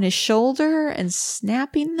putting them on his shoulder and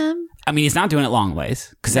snapping them. I mean, he's not doing it long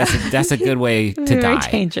ways, because that's a good way to Very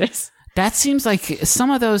die. dangerous. That seems like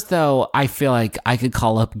some of those, though, I feel like I could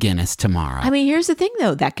call up Guinness tomorrow. I mean, here's the thing,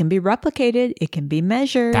 though. That can be replicated. It can be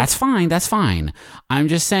measured. That's fine. That's fine. I'm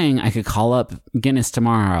just saying I could call up Guinness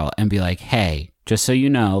tomorrow and be like, hey, just so you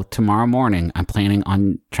know, tomorrow morning, I'm planning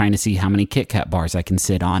on trying to see how many Kit Kat bars I can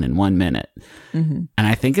sit on in 1 minute. Mm-hmm. And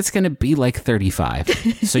I think it's going to be like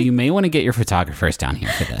 35. So you may want to get your photographers down here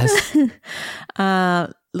for this.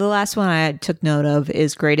 The last one I took note of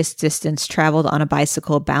is greatest distance traveled on a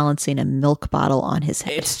bicycle balancing a milk bottle on his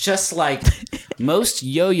head. It's just like most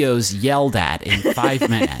yo-yos yelled at in 5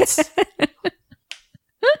 minutes.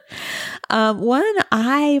 One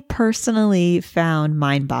I personally found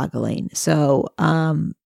mind-boggling. So,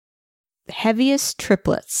 heaviest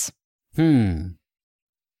triplets.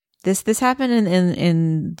 This happened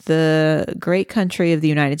in the great country of the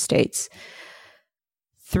United States.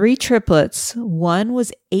 3 triplets. One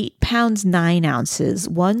was 8 pounds 9 ounces.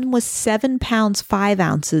 One was 7 pounds 5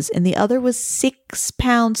 ounces, and the other was 6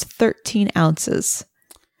 pounds 13 ounces.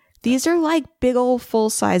 These are like big old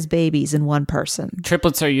full-size babies in one person.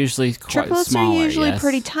 Triplets are usually quite Triplets smaller, are usually yes.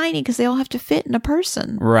 pretty tiny because they all have to fit in a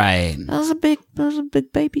person. Right. Those are big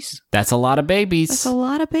babies. That's a lot of babies. That's a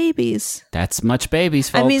lot of babies. That's much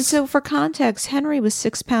babies, folks. I mean, so for context, Henry was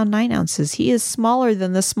 6 pound 9 ounces. He is smaller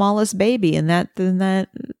than the smallest baby in that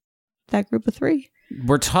group of 3.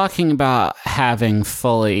 We're talking about having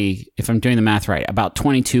fully, if I'm doing the math right, about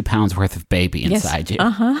 22 pounds worth of baby inside you.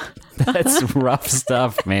 Uh-huh. That's rough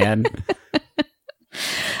stuff, man.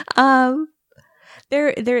 There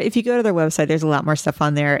if you go to their website, there's a lot more stuff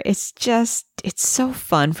on there. It's so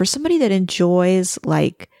fun for somebody that enjoys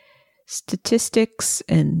like statistics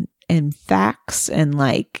and facts and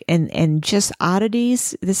like and just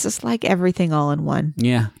oddities. This is like everything all in one.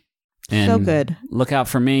 Yeah. And so good. Look out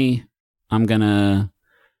for me. I'm going to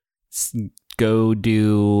go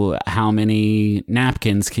do how many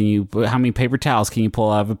paper towels can you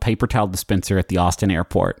pull out of a paper towel dispenser at the Austin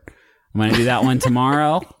airport? I'm going to do that one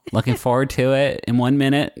tomorrow. Looking forward to it in 1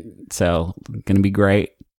 minute. So, going to be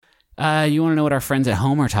great. You want to know what our friends at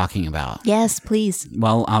home are talking about? Yes, please.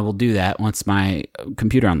 Well, I will do that once my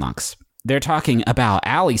computer unlocks. They're talking about,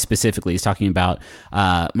 Allie specifically is talking about,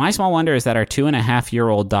 my small wonder is that our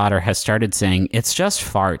 2.5-year-old daughter has started saying, it's just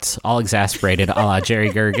farts, all exasperated a la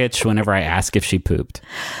Jerry Gergich whenever I ask if she pooped.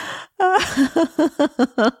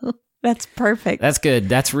 That's perfect. That's good.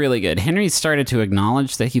 That's really good. Henry started to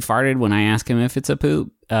acknowledge that he farted when I ask him if it's a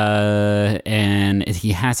poop. And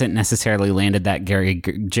he hasn't necessarily landed that Jerry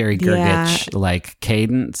Gergich like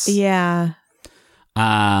cadence. Yeah.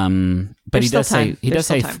 But he does say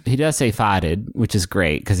farted, which is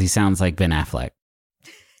great because he sounds like Ben Affleck.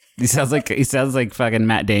 He sounds like fucking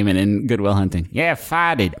Matt Damon in Good Will Hunting. Yeah,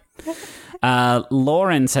 farted.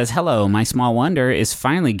 Lauren says, hello, my small wonder is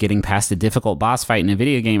finally getting past a difficult boss fight in a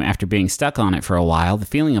video game after being stuck on it for a while. The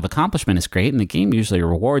feeling of accomplishment is great, and the game usually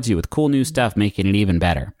rewards you with cool new stuff, making it even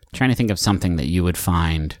better. Trying to think of something that you would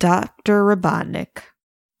find. Dr. Robotnik.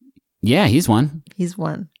 Yeah, he's one.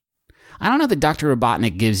 I don't know that Dr.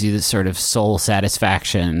 Robotnik gives you this sort of soul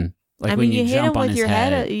satisfaction. Like when you jump on his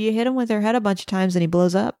head. You hit him with your head a bunch of times and he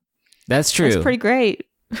blows up. That's true. That's pretty great.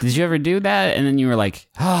 Did you ever do that? And then you were like,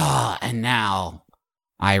 oh, and now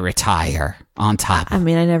I retire on top. I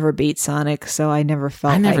mean, I never beat Sonic, so I never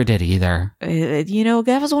felt I never did either.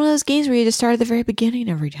 That was one of those games where you just start at the very beginning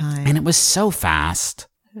every time. And it was so fast.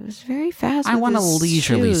 It was very fast. I want a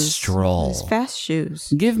leisurely stroll. His fast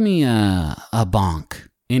shoes. Give me a bonk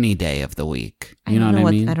any day of the week. You know what I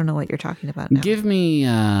mean? I don't know what you're talking about now. Give me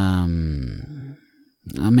a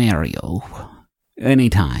Mario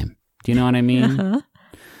anytime. Do you know what I mean? Uh-huh.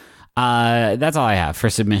 That's all I have for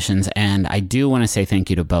submissions, and I do want to say thank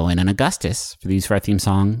you to Bowen and Augustus for the use of our theme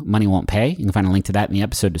song, Money Won't Pay. You can find a link to that in the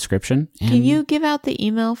episode description. And can you give out the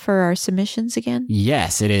email for our submissions again?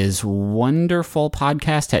 Yes, it is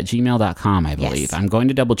wonderfulpodcast@gmail.com, I believe. Yes. I'm going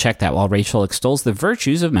to double check that while Rachel extols the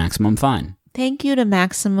virtues of Maximum Fun. Thank you to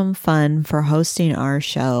Maximum Fun for hosting our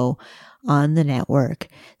show on the network.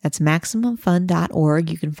 That's MaximumFun.org.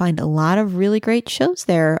 You can find a lot of really great shows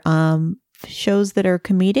there. Shows that are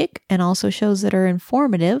comedic and also shows that are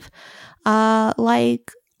informative,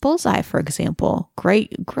 like Bullseye, for example.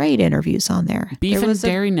 Great interviews on there. Beef and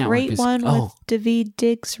Dairy Network. Great one with Daveed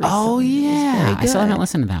Diggs recently. Oh, yeah. I still haven't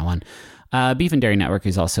listened to that one. Beef and Dairy Network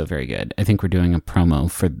is also very good. I think we're doing a promo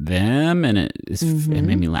for them, and it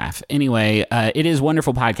made me laugh. Anyway, it is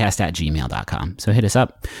wonderfulpodcast@gmail.com. So hit us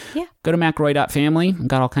up. Yeah. Go to McRoy.family. We've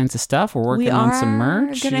got all kinds of stuff. We're working on some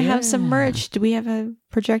merch. We're going to have some merch. Do we have a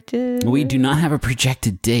projected? We do not have a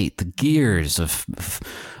projected date. The gears of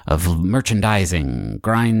merchandising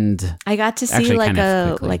grind. I got to see like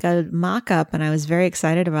a mock-up, and I was very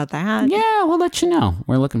excited about that. Yeah, we'll let you know.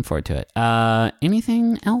 We're looking forward to it.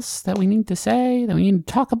 Anything else that we need to say, that we need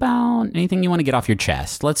to talk about? Anything you want to get off your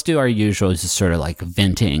chest? Let's do our usual, just sort of like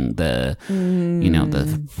venting the,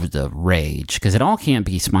 the rage, because it all can't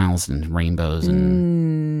be smiles and rainbows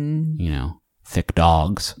and, thick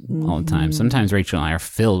dogs all the time. Sometimes Rachel and I are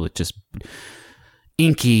filled with just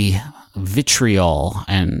inky vitriol,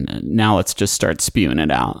 and now let's just start spewing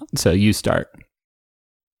it out. So you start.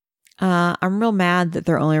 I'm real mad that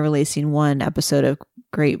they're only releasing one episode of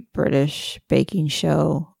Great British Baking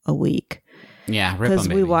Show a week. Yeah, because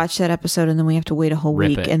we watch that episode and then we have to wait a whole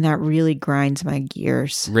week, it. and that really grinds my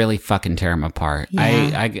gears. Really fucking tear them apart.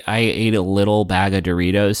 Yeah. I ate a little bag of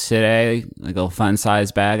Doritos today, like a fun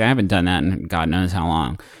size bag. I haven't done that in God knows how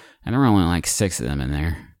long, and there were only like 6 of them in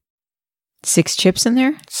there. 6 chips in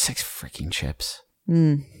there? 6 freaking chips.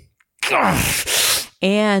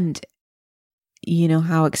 And you know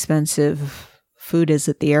how expensive food is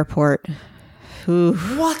at the airport. Ooh.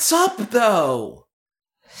 What's up, though?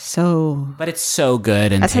 But it's so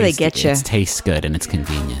good, and that's how they get you. It tastes good, and it's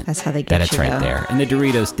convenient. That's how they get you. That's right there. And the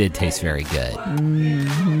Doritos did taste very good.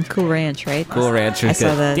 Cool Ranch, right? Cool Ranch is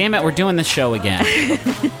good. Damn it, we're doing the show again.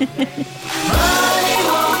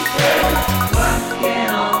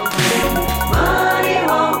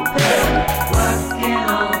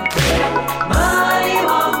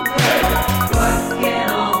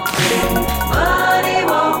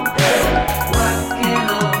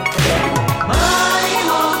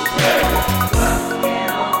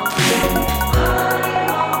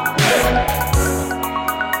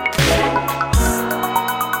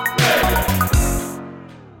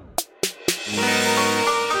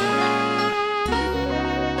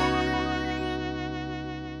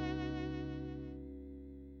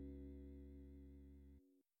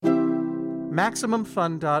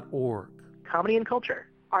 MaximumFun.org. Comedy and culture.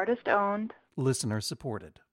 Artist owned. Listener supported.